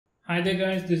Hi there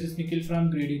guys, this is Nikhil from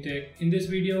GreedyTech. In this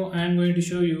video, I am going to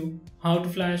show you how to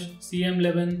flash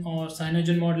CM11 or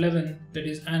CyanogenMod 11, that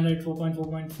is Android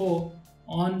 4.4.4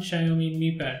 on Xiaomi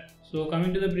Mi Pad. So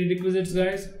coming to the prerequisites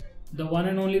guys, the one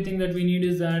and only thing that we need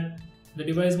is that the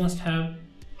device must have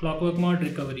Clockwork Mod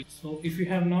recovery. So if you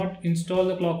have not installed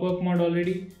the Clockwork Mod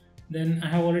already, then I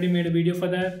have already made a video for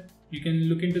that. You can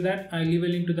look into that. I'll leave a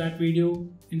link to that video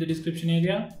in the description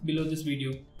area below this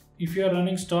video. If you are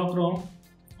running stock ROM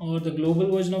or the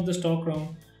global version of the stock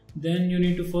ROM, then you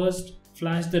need to first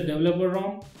flash the developer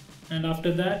ROM, and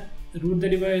after that root the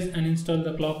device and install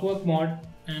the Clockwork Mod,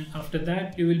 and after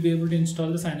that you will be able to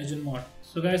install the CyanogenMod.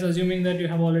 So guys, assuming that you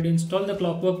have already installed the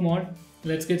Clockwork Mod,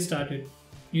 let's get started.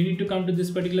 You need to come to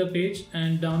this particular page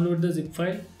and download the zip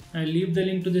file. I'll leave the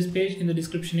link to this page in the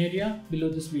description area below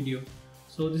this video.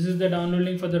 So this is the download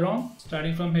link for the ROM,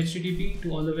 starting from HTTP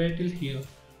to all the way till here.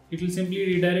 It will simply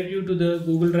redirect you to the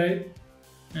Google Drive,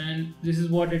 and this is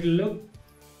what it will look.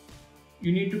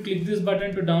 You need to click this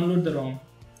button to download the ROM.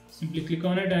 Simply click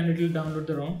on it and it will download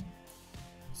the ROM.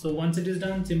 So once it is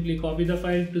done, simply copy the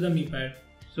file to the Mi Pad.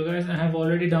 So guys, I have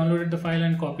already downloaded the file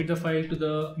and copied the file to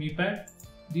the Mi Pad.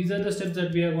 These are the steps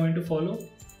that we are going to follow.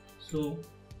 So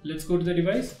let's go to the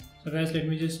device. So guys, let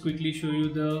me just quickly show you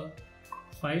the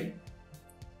file.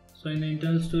 So in the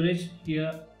internal storage,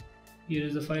 here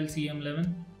is the file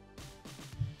CM11.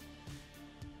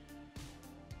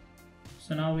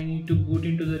 So now we need to boot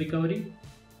into the recovery.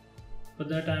 For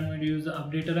that I am going to use the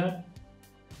updater app.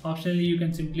 Optionally, you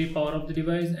can simply power up the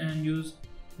device and use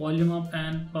volume up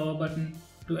and power button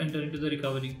to enter into the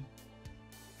recovery.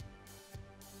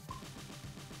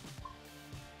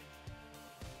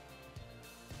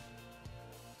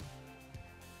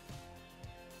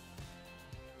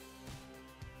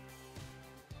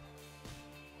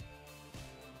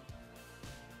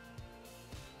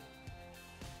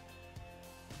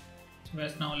 So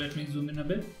guys, now let me zoom in a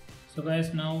bit. So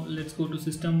guys, now let's go to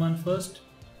system 1 first.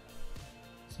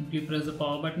 Simply press the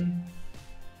power button,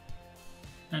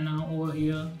 and now over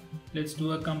here let's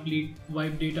do a complete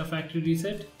wipe data factory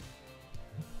reset.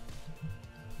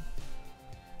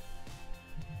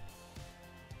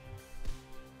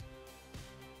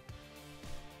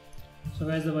 So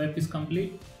guys, the wipe is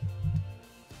complete.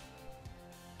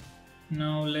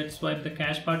 Now let's wipe the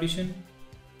cache partition.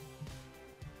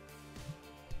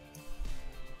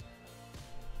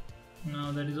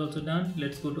 Now that is also done.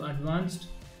 Let's go to advanced.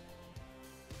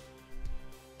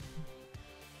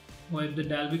 Wipe the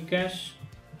Dalvik cache.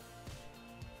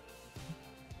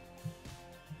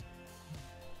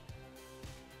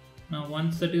 Now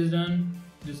once that is done,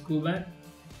 just go back.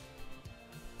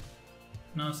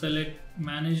 Now select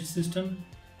managed system.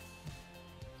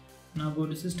 Now go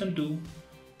to system 2.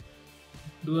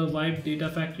 Do a wipe data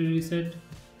factory reset.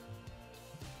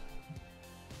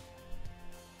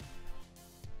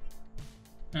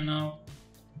 And now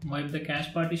wipe the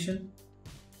cache partition.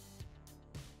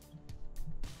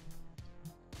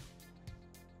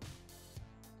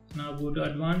 Now go to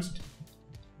advanced.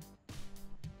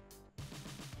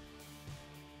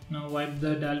 Now wipe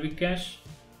the Dalvik cache.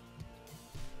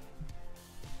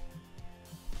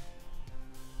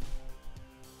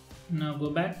 Now go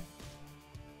back.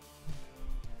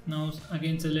 Now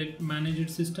again select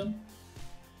managed system.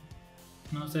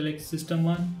 Now select system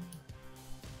 1.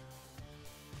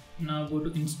 Now go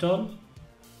to install.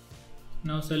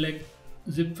 Now select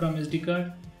zip from SD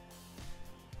card.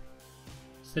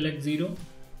 Select 0.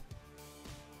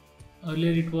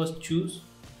 Earlier it was choose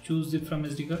zip from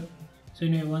SD card. So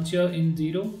anyway, once you are in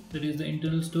 0, that is the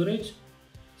internal storage,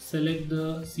 select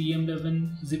the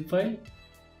CM11 zip file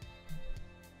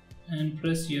and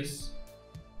press yes.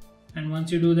 And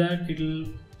once you do that, it will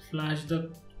flash the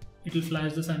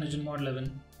CyanogenMod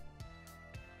 11.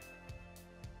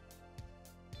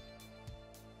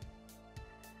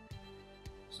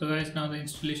 So guys, now the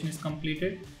installation is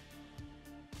completed.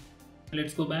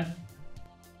 Let's go back.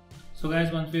 So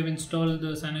guys, once we have installed the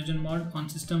CyanogenMod on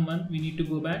system 1, we need to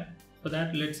go back. For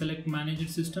that, let's select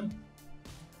managed system.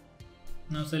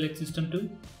 Now select system 2.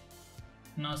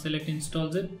 Now select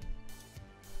install zip.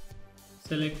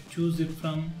 Select choose zip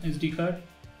from SD card.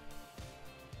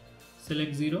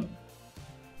 Select 0.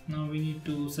 Now we need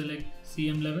to select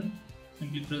CM11.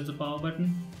 Simply press the power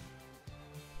button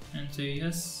and say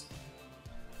yes.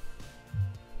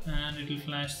 And it will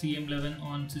flash CM11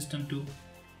 on system 2.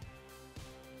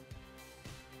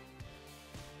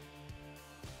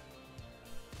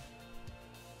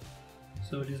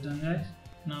 So it is done guys.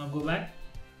 Now go back.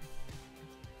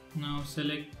 Now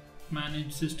select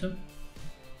manage system.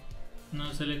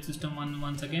 Now select system 1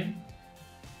 once again.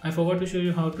 I forgot to show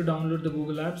you how to download the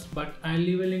Google Apps, but I'll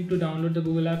leave a link to download the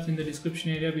Google Apps in the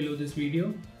description area below this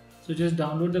video. So just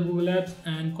download the Google Apps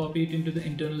and copy it into the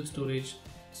internal storage.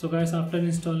 So guys, after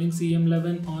installing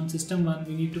CM11 on system 1,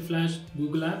 we need to flash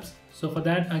Google Apps. So for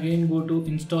that, again go to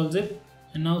install zip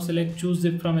and now select choose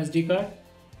zip from SD card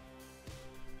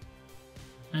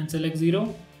and select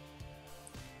 0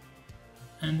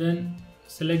 and then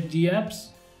select G apps.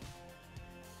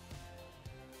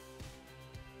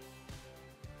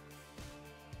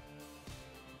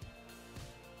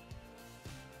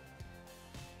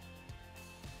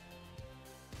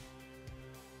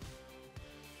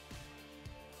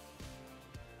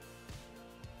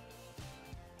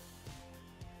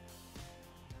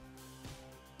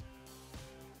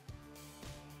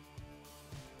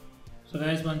 So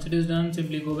guys, once it is done,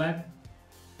 simply go back.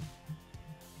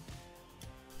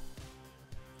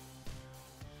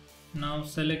 Now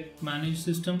select manage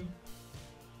system,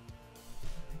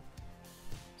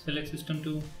 select system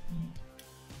 2.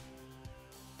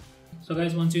 So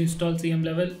guys, once you install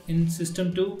CM11 in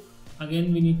system 2,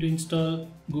 again we need to install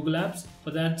Google Apps.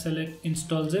 For that, select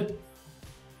install zip,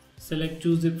 select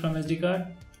choose zip from SD card,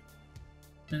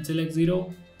 then select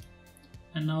 0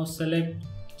 and now select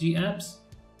G apps.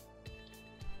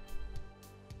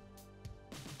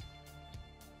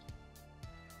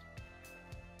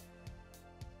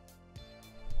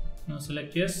 Now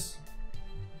select yes.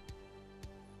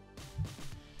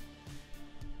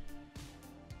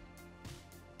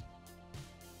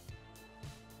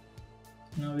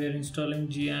 Now we are installing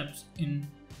G apps in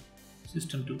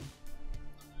system 2.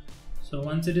 So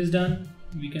once it is done,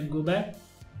 we can go back.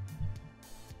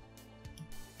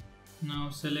 Now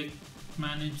select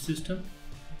manage system.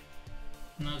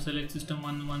 Now select system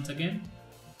 1 once again.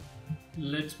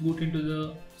 Let's boot into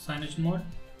the CyanogenMod.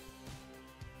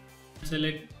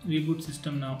 Select reboot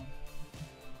system now.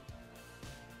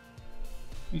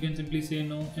 You can simply say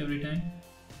no every time.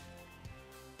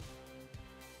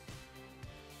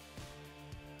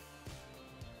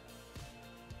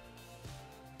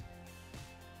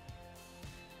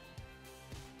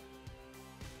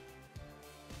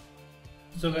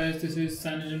 So guys, this is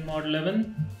CyanogenMod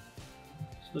 11.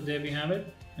 So there we have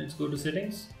it. Let's go to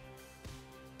settings,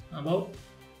 about.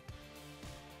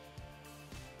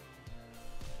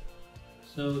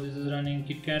 So this is running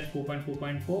KitKat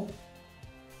 4.4.4.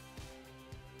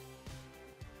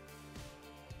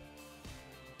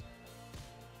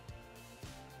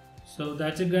 So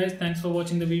that's it guys, thanks for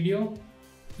watching the video.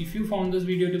 If you found this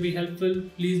video to be helpful,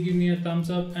 please give me a thumbs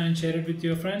up and share it with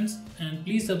your friends, and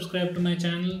please subscribe to my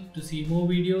channel to see more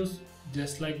videos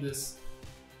just like this.